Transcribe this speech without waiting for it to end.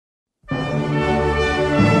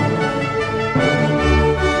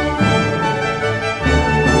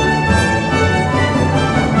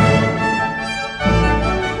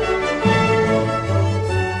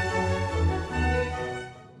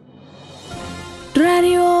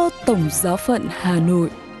Radio Tổng Giáo phận Hà Nội.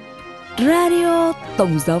 Radio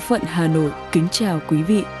Tổng Giáo phận Hà Nội kính chào quý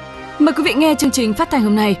vị. Mời quý vị nghe chương trình phát thanh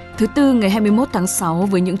hôm nay, thứ Tư ngày 21 tháng 6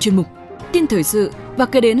 với những chuyên mục tin thời sự và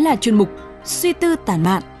kế đến là chuyên mục suy tư tản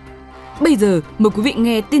mạn. Bây giờ mời quý vị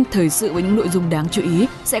nghe tin thời sự với những nội dung đáng chú ý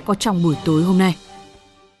sẽ có trong buổi tối hôm nay.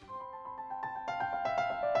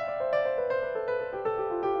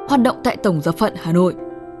 Hoạt động tại Tổng Giáo phận Hà Nội.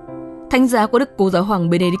 Thánh giá của Đức Cố Giáo hoàng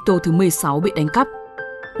Benedicto thứ 16 bị đánh cắp.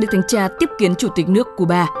 Đức Thánh Cha tiếp kiến Chủ tịch nước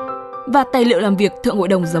Cuba. Và tài liệu làm việc Thượng Hội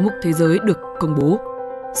đồng Giám mục Thế giới được công bố.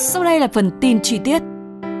 Sau đây là phần tin chi tiết.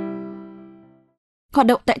 Hoạt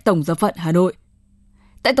động tại Tổng Giáo phận Hà Nội.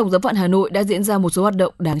 Tại Tổng Giáo phận Hà Nội đã diễn ra một số hoạt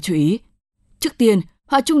động đáng chú ý. Trước tiên,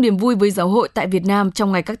 hòa chung niềm vui với giáo hội tại Việt Nam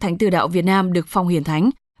trong ngày các thánh tử đạo Việt Nam được phong hiển thánh.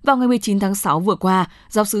 Vào ngày 19 tháng 6 vừa qua,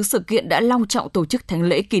 giáo xứ sự kiện đã long trọng tổ chức thánh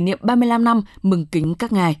lễ kỷ niệm 35 năm mừng kính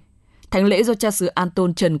các ngài. Thánh lễ do cha xứ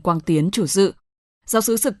An-tôn Trần Quang Tiến chủ sự. Giáo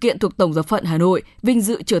xứ sự kiện thuộc Tổng Giáo phận Hà Nội vinh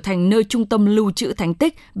dự trở thành nơi trung tâm lưu trữ thánh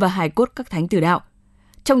tích và hài cốt các thánh tử đạo.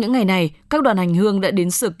 Trong những ngày này, các đoàn hành hương đã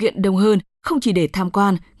đến sự kiện đông hơn, không chỉ để tham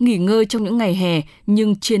quan, nghỉ ngơi trong những ngày hè,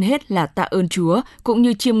 nhưng trên hết là tạ ơn Chúa, cũng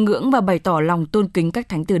như chiêm ngưỡng và bày tỏ lòng tôn kính các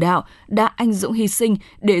thánh tử đạo đã anh dũng hy sinh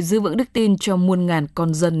để giữ vững đức tin cho muôn ngàn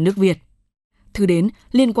con dân nước Việt. Thứ đến,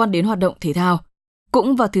 liên quan đến hoạt động thể thao.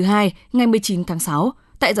 Cũng vào thứ Hai, ngày 19 tháng 6,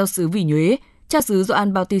 tại giáo xứ Vỉ Nhuế, cha xứ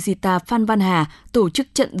Gioan Bautista Phan Văn Hà tổ chức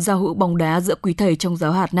trận giao hữu bóng đá giữa quý thầy trong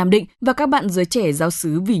giáo hạt Nam Định và các bạn giới trẻ giáo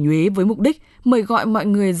xứ Vỉ Nhuế với mục đích mời gọi mọi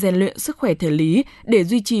người rèn luyện sức khỏe thể lý để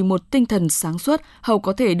duy trì một tinh thần sáng suốt hầu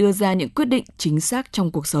có thể đưa ra những quyết định chính xác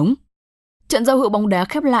trong cuộc sống. Trận giao hữu bóng đá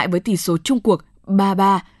khép lại với tỷ số chung cuộc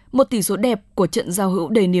 3-3, một tỷ số đẹp của trận giao hữu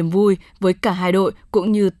đầy niềm vui với cả hai đội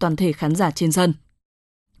cũng như toàn thể khán giả trên sân.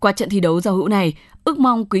 Qua trận thi đấu giao hữu này, ước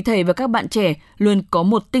mong quý thầy và các bạn trẻ luôn có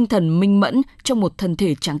một tinh thần minh mẫn trong một thân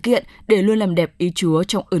thể tráng kiện để luôn làm đẹp ý Chúa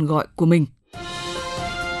trong ơn gọi của mình.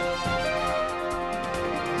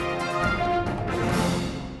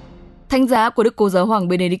 Thánh giá của Đức Cố Giáo hoàng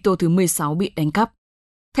Benedicto thứ 16 bị đánh cắp.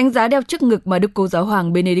 Thánh giá đeo trước ngực mà Đức Cố Giáo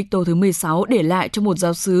hoàng Benedicto thứ 16 để lại cho một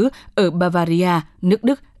giáo xứ ở Bavaria, nước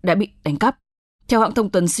Đức đã bị đánh cắp. Theo hãng thông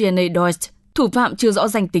tấn CNA Deutsch, thủ phạm chưa rõ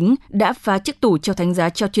danh tính đã phá chiếc tủ treo thánh giá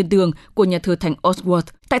treo trên tường của nhà thờ Thánh Oswald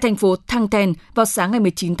tại thành phố Thangten vào sáng ngày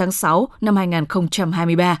 19 tháng 6 năm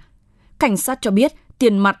 2023. Cảnh sát cho biết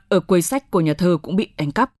tiền mặt ở quầy sách của nhà thờ cũng bị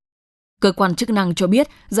đánh cắp. Cơ quan chức năng cho biết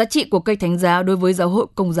giá trị của cây thánh giá đối với giáo hội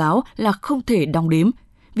Công giáo là không thể đong đếm.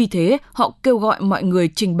 Vì thế, họ kêu gọi mọi người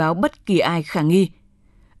trình báo bất kỳ ai khả nghi.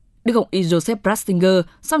 Đức Hồng Y Joseph Ratzinger,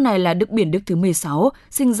 sau này là Đức Biển Đức thứ 16,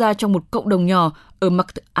 sinh ra trong một cộng đồng nhỏ ở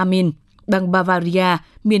Markt Amin, bang Bavaria,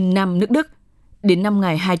 miền Nam nước Đức. Đến năm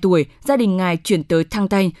ngài 2 tuổi, gia đình ngài chuyển tới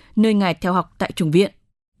Thangten, nơi ngài theo học tại chủng viện.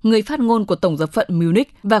 Người phát ngôn của Tổng giáo phận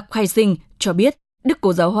Munich và Freising cho biết Đức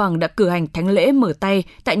Cố Giáo hoàng đã cử hành thánh lễ mở tay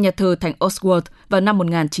tại nhà thờ Thánh Oswald vào năm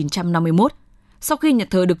 1951. Sau khi nhà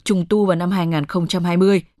thờ được trùng tu vào năm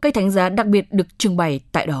 2020, cây thánh giá đặc biệt được trưng bày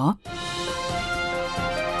tại đó.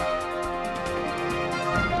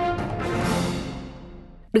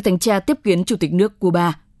 Đức Thánh Cha tiếp kiến Chủ tịch nước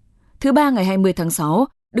Cuba. Thứ Ba ngày 20 tháng 6,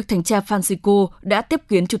 Đức Thánh Cha Francisco đã tiếp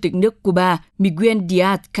kiến Chủ tịch nước Cuba Miguel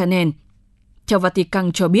Díaz-Canel. Theo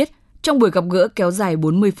Vatican cho biết, trong buổi gặp gỡ kéo dài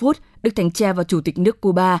 40 phút, Đức Thánh Cha và Chủ tịch nước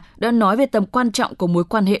Cuba đã nói về tầm quan trọng của mối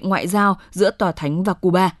quan hệ ngoại giao giữa Tòa Thánh và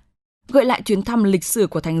Cuba, gợi lại chuyến thăm lịch sử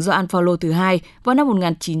của Thánh Gioan Phaolô thứ hai vào năm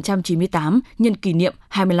 1998 nhân kỷ niệm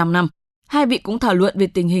 25 năm. Hai vị cũng thảo luận về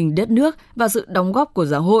tình hình đất nước và sự đóng góp của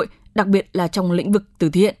giáo hội, đặc biệt là trong lĩnh vực từ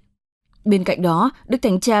thiện. Bên cạnh đó, Đức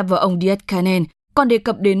Thánh Cha và ông Díaz-Canel còn đề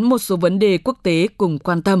cập đến một số vấn đề quốc tế cùng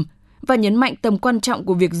quan tâm và nhấn mạnh tầm quan trọng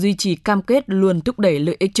của việc duy trì cam kết luôn thúc đẩy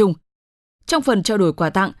lợi ích chung. Trong phần trao đổi quà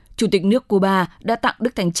tặng, Chủ tịch nước Cuba đã tặng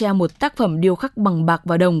Đức Thánh Cha một tác phẩm điêu khắc bằng bạc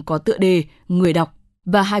và đồng có tựa đề Người đọc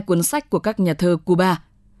và 2 cuốn sách của các nhà thơ Cuba.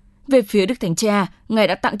 Về phía Đức Thánh Cha, Ngài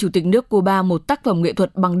đã tặng Chủ tịch nước Cuba một tác phẩm nghệ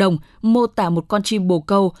thuật bằng đồng mô tả một con chim bồ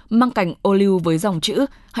câu mang cành ô liu với dòng chữ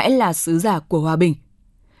Hãy là sứ giả của hòa bình.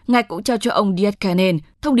 Ngài cũng trao cho ông Díaz-Canel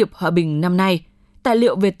thông điệp hòa bình năm nay, tài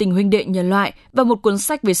liệu về tình huynh đệ nhân loại và một cuốn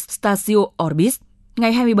sách về Statio Orbis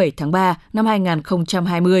ngày 27 tháng 3 năm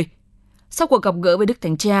 2020. Sau cuộc gặp gỡ với Đức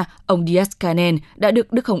Thánh Cha, ông Díaz-Canel đã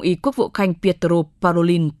được Đức Hồng Y Quốc vụ Khanh Pietro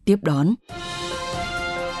Parolin tiếp đón.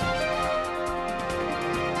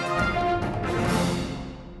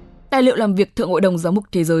 Tài liệu làm việc Thượng Hội đồng Giám mục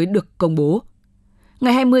Thế giới được công bố.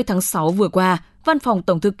 Ngày 20 tháng 6 vừa qua, Văn phòng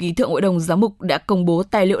Tổng thư ký Thượng Hội đồng Giám mục đã công bố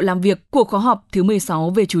tài liệu làm việc của khóa họp thứ 16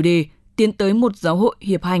 về chủ đề Tiến tới một giáo hội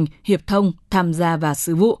hiệp hành, hiệp thông, tham gia và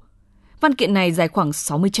sứ vụ. Văn kiện này dài khoảng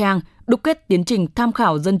 60 trang, đúc kết tiến trình tham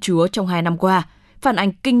khảo dân Chúa trong 2 năm qua, phản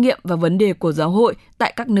ánh kinh nghiệm và vấn đề của giáo hội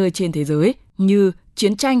tại các nơi trên thế giới như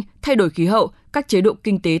chiến tranh, thay đổi khí hậu, các chế độ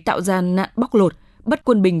kinh tế tạo ra nạn bóc lột, bất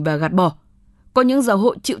quân bình và gạt bỏ. Có những giáo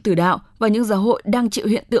hội chịu tử đạo và những giáo hội đang chịu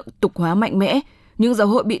hiện tượng tục hóa mạnh mẽ, những giáo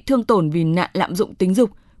hội bị thương tổn vì nạn lạm dụng tính dục,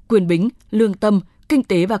 quyền bính, lương tâm, kinh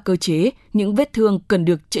tế và cơ chế, những vết thương cần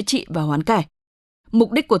được chữa trị và hoán cải.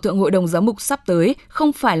 Mục đích của Thượng Hội đồng Giám mục sắp tới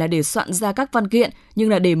không phải là để soạn ra các văn kiện, nhưng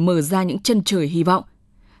là để mở ra những chân trời hy vọng.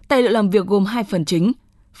 Tài liệu làm việc gồm 2 phần chính.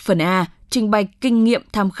 Phần A, trình bày kinh nghiệm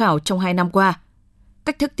tham khảo trong 2 năm qua,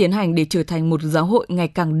 cách thức tiến hành để trở thành một giáo hội ngày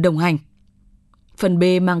càng đồng hành. Phần B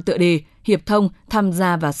mang tựa đề Hiệp thông, tham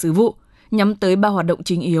gia và sứ vụ, nhắm tới 3 hoạt động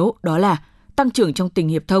chính yếu, đó là tăng trưởng trong tình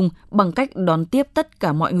hiệp thông bằng cách đón tiếp tất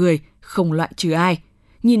cả mọi người, không loại trừ ai,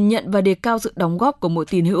 nhìn nhận và đề cao sự đóng góp của mỗi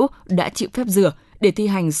tín hữu đã chịu phép rửa để thi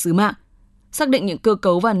hành sứ mạng, xác định những cơ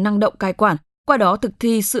cấu và năng động cai quản, qua đó thực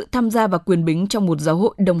thi sự tham gia và quyền bính trong một giáo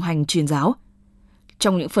hội đồng hành truyền giáo.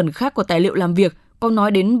 Trong những phần khác của tài liệu làm việc có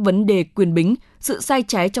nói đến vấn đề quyền bính, sự sai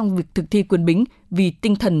trái trong việc thực thi quyền bính vì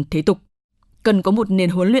tinh thần thế tục. Cần có một nền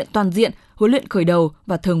huấn luyện toàn diện, huấn luyện khởi đầu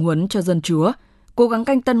và thường huấn cho dân Chúa, cố gắng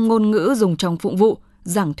canh tân ngôn ngữ dùng trong phụng vụ,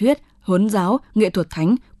 giảng thuyết, huấn giáo, nghệ thuật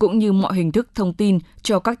thánh cũng như mọi hình thức thông tin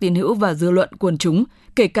cho các tín hữu và dư luận quần chúng,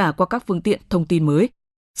 kể cả qua các phương tiện thông tin mới.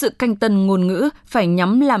 Sự canh tân ngôn ngữ phải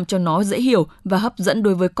nhắm làm cho nó dễ hiểu và hấp dẫn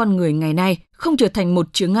đối với con người ngày nay, không trở thành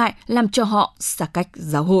một chướng ngại làm cho họ xa cách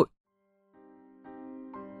giáo hội.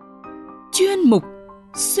 Chuyên mục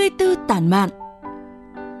Suy tư tản mạn.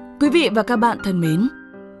 Quý vị và các bạn thân mến,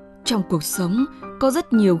 trong cuộc sống có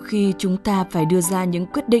rất nhiều khi chúng ta phải đưa ra những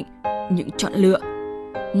quyết định, những chọn lựa.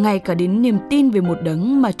 Ngay cả đến niềm tin về một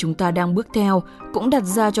đấng mà chúng ta đang bước theo cũng đặt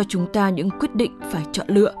ra cho chúng ta những quyết định phải chọn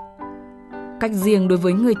lựa. Cách riêng đối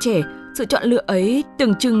với người trẻ, sự chọn lựa ấy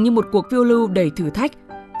tưởng chừng như một cuộc phiêu lưu đầy thử thách,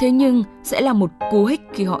 thế nhưng sẽ là một cú hích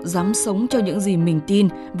khi họ dám sống cho những gì mình tin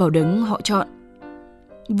vào đấng họ chọn.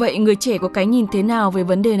 Vậy người trẻ có cái nhìn thế nào về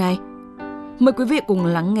vấn đề này? Mời quý vị cùng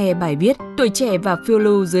lắng nghe bài viết Tuổi trẻ và phiêu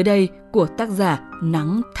lưu dưới đây của tác giả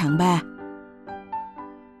Nắng tháng 3.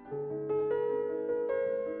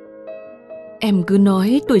 Em cứ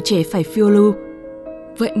nói tuổi trẻ phải phiêu lưu,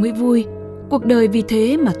 vậy mới vui, cuộc đời vì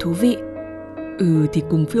thế mà thú vị. Thì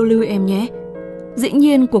cùng phiêu lưu em nhé. Dĩ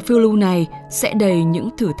nhiên cuộc phiêu lưu này sẽ đầy những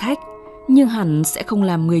thử thách, nhưng hẳn sẽ không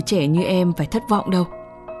làm người trẻ như em phải thất vọng đâu.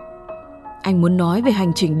 Anh muốn nói về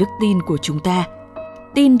hành trình đức tin của chúng ta.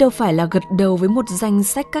 Tin đâu phải là gật đầu với một danh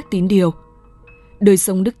sách các tín điều. Đời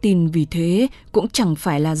sống đức tin vì thế cũng chẳng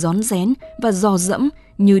phải là rón rén và dò dẫm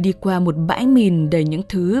như đi qua một bãi mìn đầy những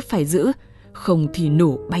thứ phải giữ, không thì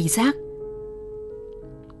nổ bay rác.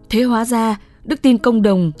 Thế hóa ra, đức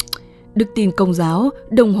tin công giáo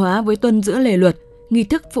đồng hóa với tuân giữ lề luật, nghi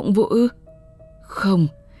thức phụng vụ ư? Không,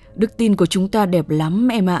 đức tin của chúng ta đẹp lắm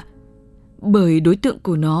em ạ. Bởi đối tượng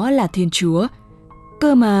của nó là Thiên Chúa.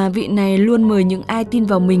 Cơ mà vị này luôn mời những ai tin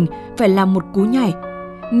vào mình phải làm một cú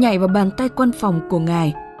nhảy vào bàn tay quan phòng của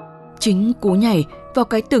Ngài. Chính cú nhảy vào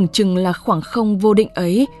cái tưởng chừng là khoảng không vô định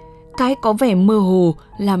ấy, cái có vẻ mơ hồ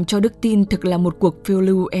làm cho đức tin thực là một cuộc phiêu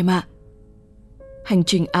lưu em ạ. Hành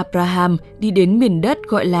trình Abraham đi đến miền đất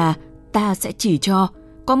gọi là ta sẽ chỉ cho,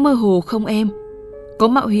 có mơ hồ không em? Có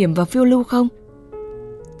mạo hiểm và phiêu lưu không?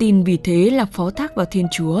 Tin vì thế là phó thác vào Thiên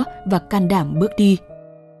Chúa và can đảm bước đi.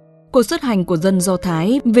 Cuộc xuất hành của dân Do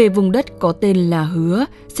Thái về vùng đất có tên là Hứa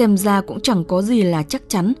xem ra cũng chẳng có gì là chắc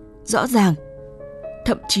chắn, rõ ràng.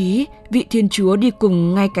 Thậm chí vị Thiên Chúa đi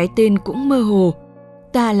cùng ngay cái tên cũng mơ hồ.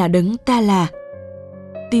 Ta là đấng ta là.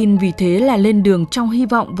 Tin vì thế là lên đường trong hy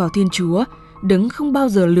vọng vào Thiên Chúa, đấng không bao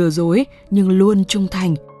giờ lừa dối nhưng luôn trung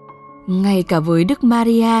thành. Ngay cả với Đức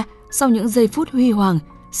Maria, sau những giây phút huy hoàng,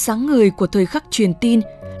 sáng ngời của thời khắc truyền tin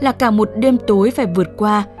là cả một đêm tối phải vượt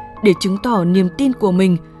qua để chứng tỏ niềm tin của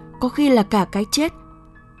mình, có khi là cả cái chết.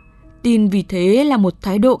 Tin vì thế là một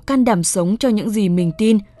thái độ can đảm sống cho những gì mình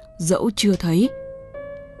tin, dẫu chưa thấy.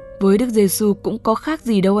 Với Đức Giêsu cũng có khác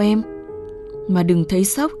gì đâu em. Mà đừng thấy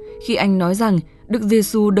sốc khi anh nói rằng Đức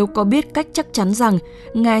Giêsu đâu có biết cách chắc chắn rằng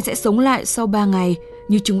Ngài sẽ sống lại sau 3 ngày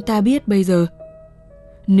như chúng ta biết bây giờ.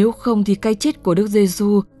 Nếu không thì cái chết của Đức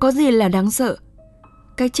Giêsu có gì là đáng sợ?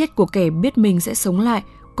 Cái chết của kẻ biết mình sẽ sống lại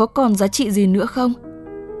có còn giá trị gì nữa không?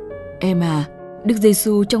 Em à, Đức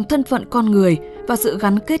Giêsu trong thân phận con người và sự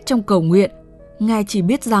gắn kết trong cầu nguyện, Ngài chỉ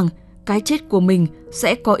biết rằng cái chết của mình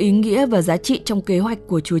sẽ có ý nghĩa và giá trị trong kế hoạch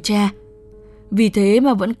của Chúa Cha. Vì thế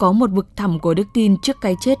mà vẫn có một vực thẳm của đức tin trước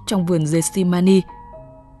cái chết trong vườn Gethsemane.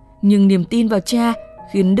 Nhưng niềm tin vào Cha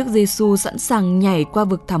khiến Đức Giêsu sẵn sàng nhảy qua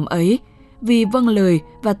vực thẳm ấy vì vâng lời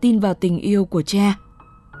và tin vào tình yêu của Cha.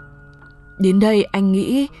 Đến đây anh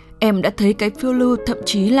nghĩ em đã thấy cái phiêu lưu thậm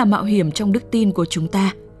chí là mạo hiểm trong đức tin của chúng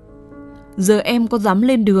ta. Giờ em có dám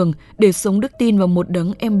lên đường để sống đức tin vào một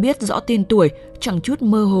đấng em biết rõ tên tuổi, chẳng chút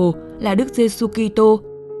mơ hồ là Đức Giêsu Kitô,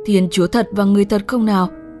 Thiên Chúa thật và người thật không nào?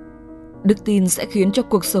 Đức tin sẽ khiến cho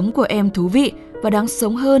cuộc sống của em thú vị và đáng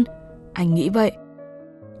sống hơn. Anh nghĩ vậy.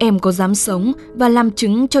 Em có dám sống và làm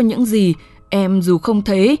chứng cho những gì em dù không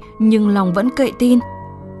thấy nhưng lòng vẫn cậy tin?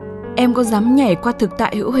 Em có dám nhảy qua thực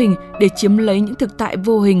tại hữu hình để chiếm lấy những thực tại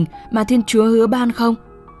vô hình mà Thiên Chúa hứa ban không?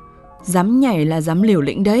 Dám nhảy là dám liều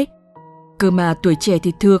lĩnh đấy. Cơ mà tuổi trẻ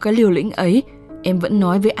thì thừa cái liều lĩnh ấy, em vẫn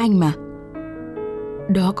nói với anh mà.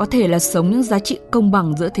 Đó có thể là sống những giá trị công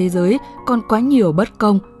bằng giữa thế giới còn quá nhiều bất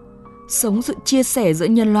công. Sống sự chia sẻ giữa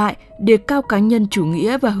nhân loại, đề cao cá nhân chủ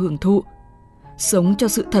nghĩa và hưởng thụ. Sống cho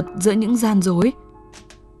sự thật giữa những gian dối.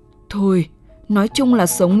 Thôi, nói chung là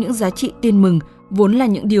sống những giá trị tin mừng, vốn là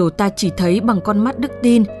những điều ta chỉ thấy bằng con mắt đức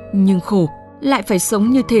tin, nhưng khổ, lại phải sống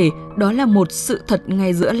như thể đó là một sự thật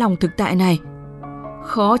ngay giữa lòng thực tại này.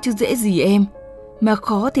 Khó chứ dễ gì em, mà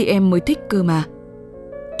khó thì em mới thích cơ mà.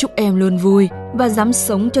 Chúc em luôn vui và dám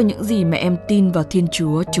sống cho những gì mà em tin vào Thiên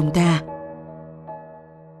Chúa chúng ta.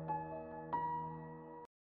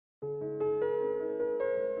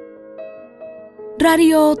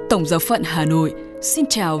 Radio Tổng giáo phận Hà Nội xin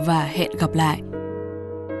chào và hẹn gặp lại.